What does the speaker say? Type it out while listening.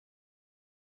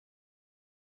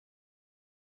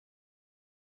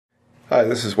Hi,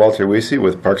 this is Walter Weesey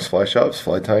with Parks Fly Shop's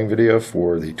fly tying video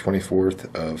for the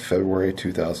 24th of February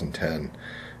 2010.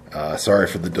 Sorry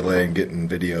for the delay in getting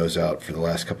videos out for the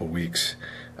last couple of weeks.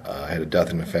 I had a death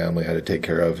in the family I had to take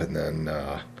care of, and then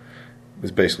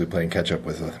was basically playing catch up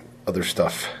with other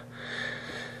stuff.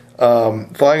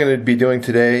 Flying I'm going to be doing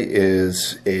today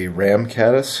is a R.A.M.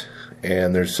 Caddis,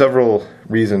 and there's several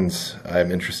reasons I'm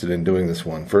interested in doing this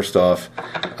one. First off,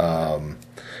 well,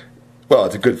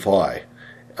 it's a good fly.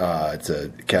 It's a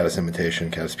caddis imitation,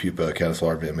 caddis pupa, caddis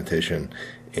larva imitation,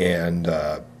 and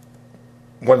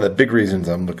one of the big reasons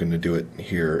I'm looking to do it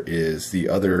here is the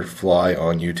other fly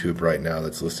on YouTube right now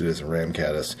that's listed as a R.A.M.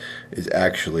 caddis is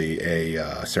actually a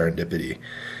serendipity.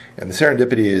 And the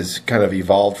serendipity is kind of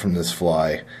evolved from this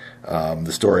fly.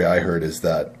 The story I heard is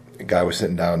that a guy was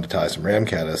sitting down to tie some R.A.M.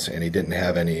 caddis, and he didn't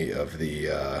have any of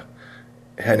the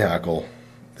hen hackle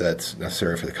that's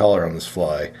necessary for the collar on this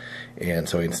fly, and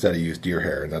so instead he used deer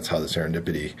hair, and that's how the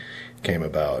serendipity came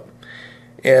about.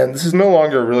 And this is no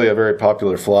longer really a very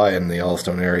popular fly in the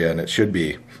Yellowstone area, and it should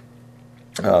be.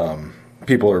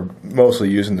 People are mostly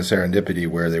using the serendipity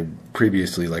where they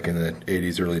previously, like in the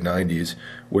 80s, early 90s,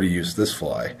 would have used this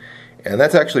fly. And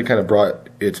that's actually kind of brought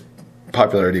its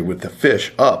popularity with the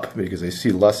fish up because they see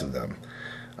less of them.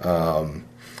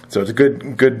 So it's a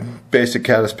good basic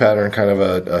caddis pattern, kind of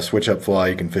a switch-up fly.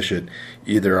 You can fish it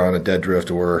either on a dead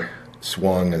drift or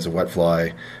swung as a wet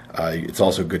fly. It's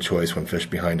also a good choice when fished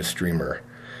behind a streamer.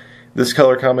 This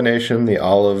color combination, the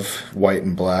olive, white,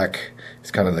 and black, is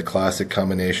kind of the classic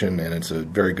combination, and it's a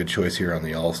very good choice here on the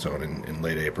Yellowstone in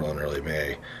late April and early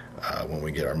May when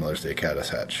we get our Mother's Day caddis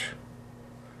hatch.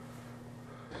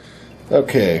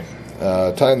 Okay,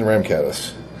 tying the R.A.M.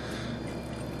 caddis.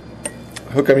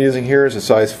 Hook I'm using here is a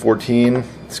size 14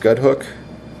 scud hook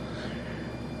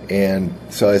and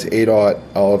size 8/0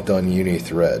 olive done uni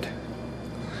thread.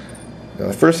 Now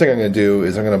the first thing I'm going to do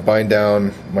is I'm going to bind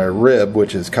down my rib,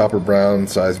 which is copper brown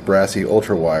size brassy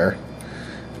ultra wire.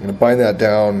 I'm going to bind that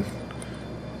down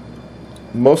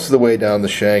most of the way down the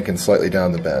shank and slightly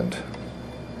down the bend.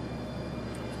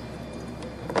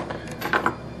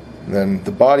 And then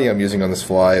the body I'm using on this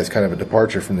fly is kind of a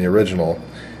departure from the original.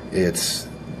 It's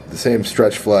the same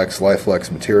stretch flex, life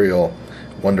flex material,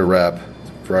 Wonder Wrap,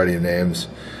 variety of names,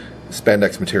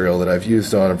 spandex material that I've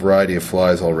used on a variety of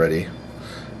flies already.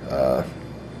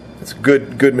 It's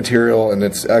good material, and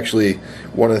it's actually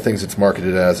one of the things it's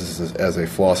marketed as a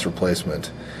floss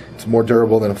replacement. It's more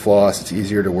durable than a floss, it's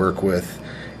easier to work with,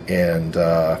 and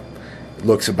it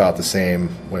looks about the same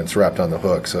when it's wrapped on the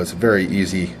hook, so it's a very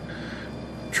easy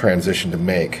transition to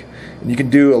make. And you can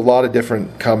do a lot of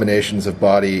different combinations of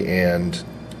body and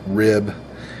rib,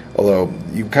 although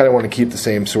you kind of want to keep the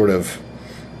same sort of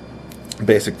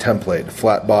basic template,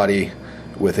 flat body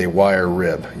with a wire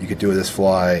rib. You could do this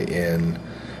fly in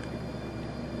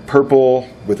purple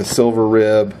with a silver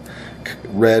rib,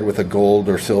 red with a gold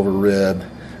or silver rib,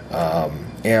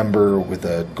 amber with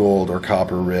a gold or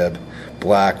copper rib,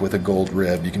 black with a gold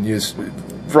rib. You can use a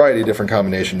variety of different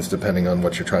combinations depending on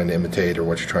what you're trying to imitate or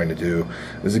what you're trying to do.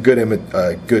 There's a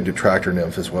good detractor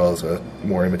nymph as well as a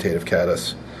more imitative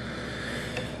caddis.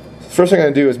 First thing I'm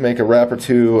going to do is make a wrap or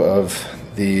two of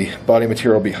the body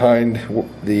material behind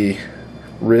the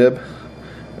rib,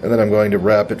 and then I'm going to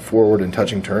wrap it forward in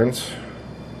touching turns.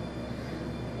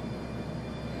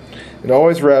 And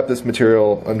always wrap this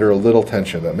material under a little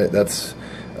tension. That's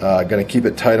going to keep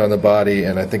it tight on the body,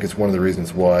 and I think it's one of the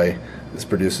reasons why this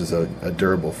produces a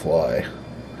durable fly.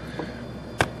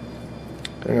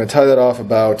 I'm going to tie that off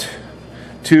about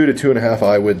 2 to 2.5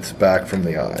 eye widths back from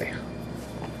the eye.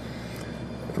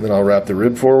 And then I'll wrap the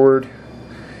rib forward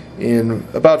in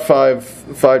about 5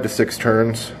 to 6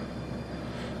 turns.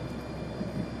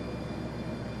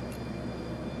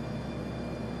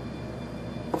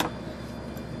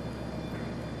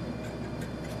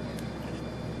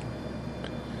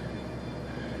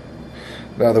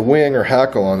 Now the wing or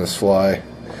hackle on this fly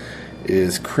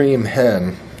is cream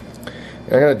hen.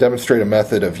 And I'm going to demonstrate a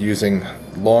method of using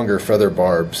longer feather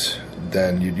barbs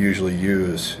than you'd usually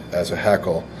use as a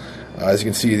hackle. As you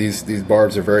can see, these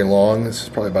barbs are very long. This is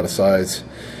probably about a size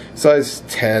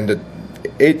 10 to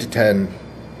 8 to 10,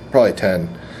 probably 10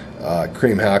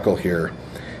 cream hackle here.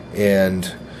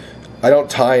 And I don't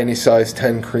tie any size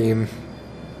 10 cream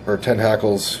or 10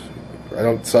 hackles. I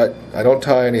don't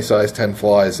tie any size 10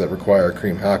 flies that require a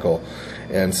cream hackle.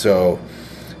 And so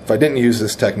if I didn't use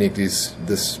this technique,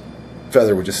 this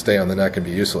feather would just stay on the neck and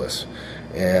be useless.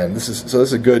 And this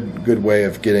is a good way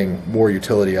of getting more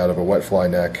utility out of a wet fly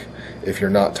neck if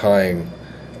you're not tying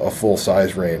a full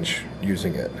size range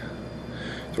using it. So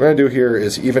what I'm going to do here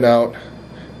is even out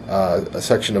a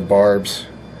section of barbs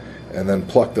and then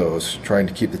pluck those, trying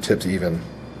to keep the tips even.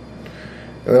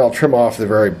 And then I'll trim off the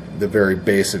very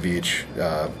base of each,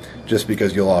 just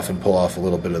because you'll often pull off a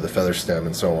little bit of the feather stem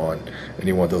and so on, and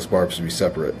you want those barbs to be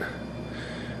separate.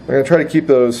 I'm going to try to keep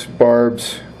those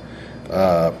barbs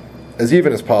as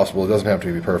even as possible. It doesn't have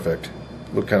to be perfect.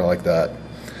 Look kind of like that.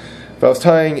 If I was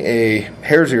tying a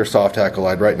hare's ear soft hackle,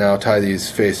 I'd right now tie these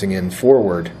facing in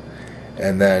forward,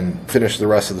 and then finish the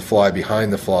rest of the fly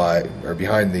behind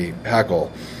the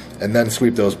hackle, and then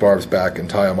sweep those barbs back and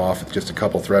tie them off with just a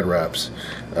couple thread wraps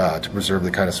to preserve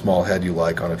the kind of small head you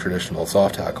like on a traditional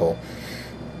soft hackle.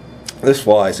 This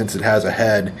fly, since it has a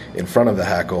head in front of the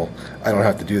hackle, I don't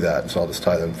have to do that, so I'll just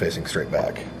tie them facing straight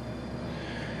back.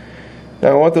 Now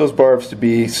I want those barbs to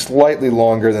be slightly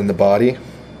longer than the body,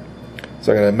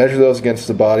 so I'm going to measure those against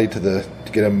the body to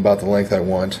get them about the length I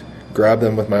want, grab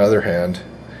them with my other hand,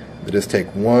 and just take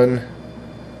 1,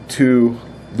 2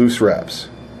 loose wraps.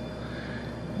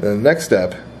 Then the next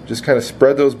step, just kind of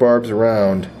spread those barbs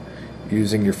around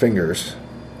using your fingers.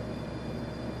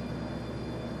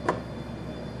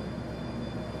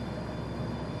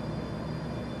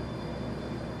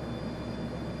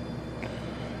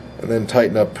 And then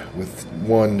tighten up with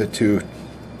 1 to 2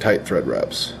 tight thread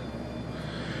wraps.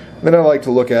 Then I like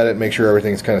to look at it and make sure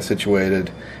everything's kind of situated.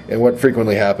 And what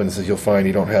frequently happens is you'll find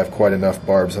you don't have quite enough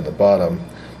barbs on the bottom,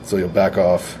 so you'll back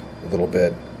off a little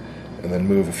bit and then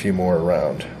move a few more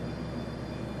around.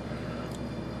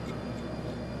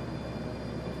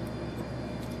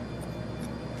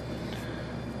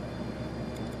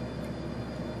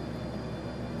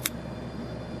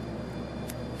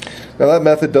 Now that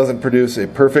method doesn't produce a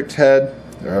perfect head,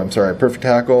 or I'm sorry, a perfect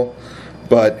hackle,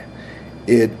 but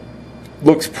it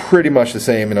looks pretty much the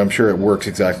same, and I'm sure it works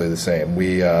exactly the same.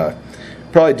 We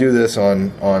probably do this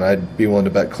on I'd be willing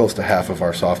to bet close to half of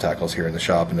our soft hackles here in the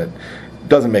shop, and it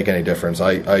doesn't make any difference.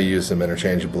 I use them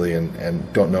interchangeably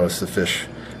and don't notice the fish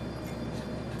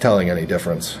telling any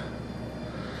difference.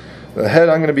 The head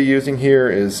I'm going to be using here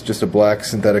is just a black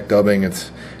synthetic dubbing.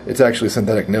 It's actually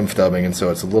synthetic nymph dubbing, and so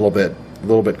it's a little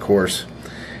bit coarse.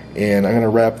 And I'm going to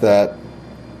wrap that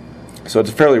so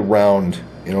it's fairly round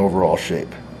in overall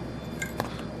shape.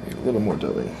 Need a little more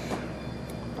dubbing.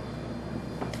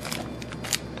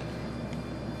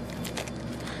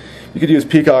 You could use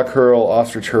peacock herl,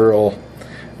 ostrich herl,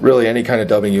 really any kind of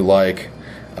dubbing you like.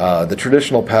 The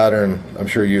traditional pattern, I'm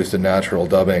sure, used a natural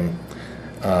dubbing.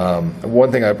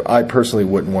 One thing I personally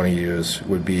wouldn't want to use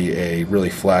would be a really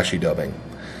flashy dubbing,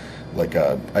 like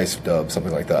a ice dub,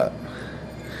 something like that.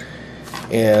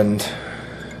 And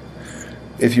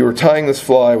if you were tying this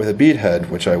fly with a bead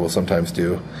head, which I will sometimes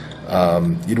do,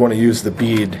 you'd want to use the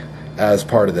bead as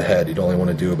part of the head. You'd only want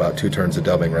to do about 2 turns of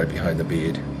dubbing right behind the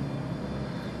bead.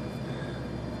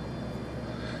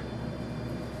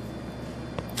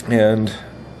 And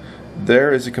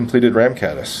there is a completed ram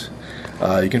caddis.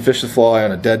 You can fish the fly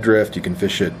on a dead drift, you can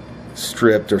fish it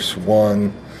stripped or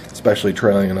swung, especially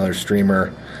trailing another streamer.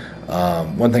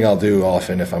 One thing I'll do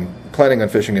often, if I'm planning on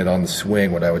fishing it on the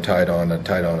swing, what I would tie it on, I'd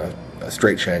tie it on a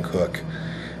straight shank hook.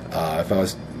 If I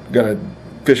was going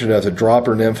to fish it as a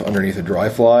dropper nymph underneath a dry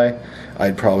fly,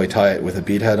 I'd probably tie it with a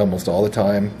bead head almost all the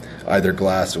time, either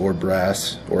glass or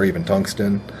brass or even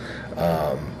tungsten.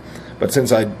 But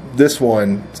since this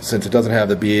one, since it doesn't have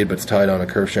the bead but it's tied on a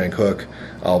curved shank hook,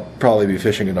 I'll probably be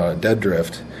fishing it on a dead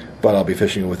drift, but I'll be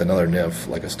fishing it with another nymph,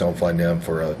 like a stonefly nymph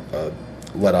or a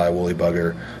lead-eye woolly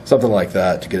bugger, something like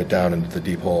that, to get it down into the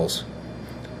deep holes.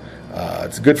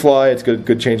 It's a good fly, it's a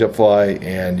good change-up fly,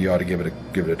 and you ought to give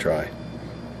it a try.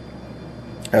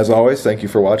 As always, thank you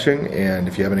for watching, and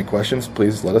if you have any questions,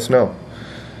 please let us know.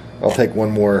 I'll take one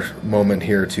more moment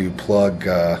here to plug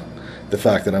the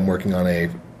fact that I'm working on a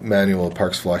manual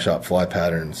Parks Fly Shop fly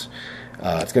patterns.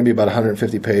 It's going to be about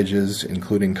 150 pages,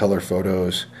 including color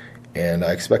photos, and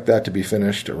I expect that to be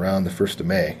finished around the 1st of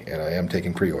May, and I am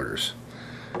taking pre-orders.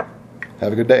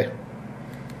 Have a good day.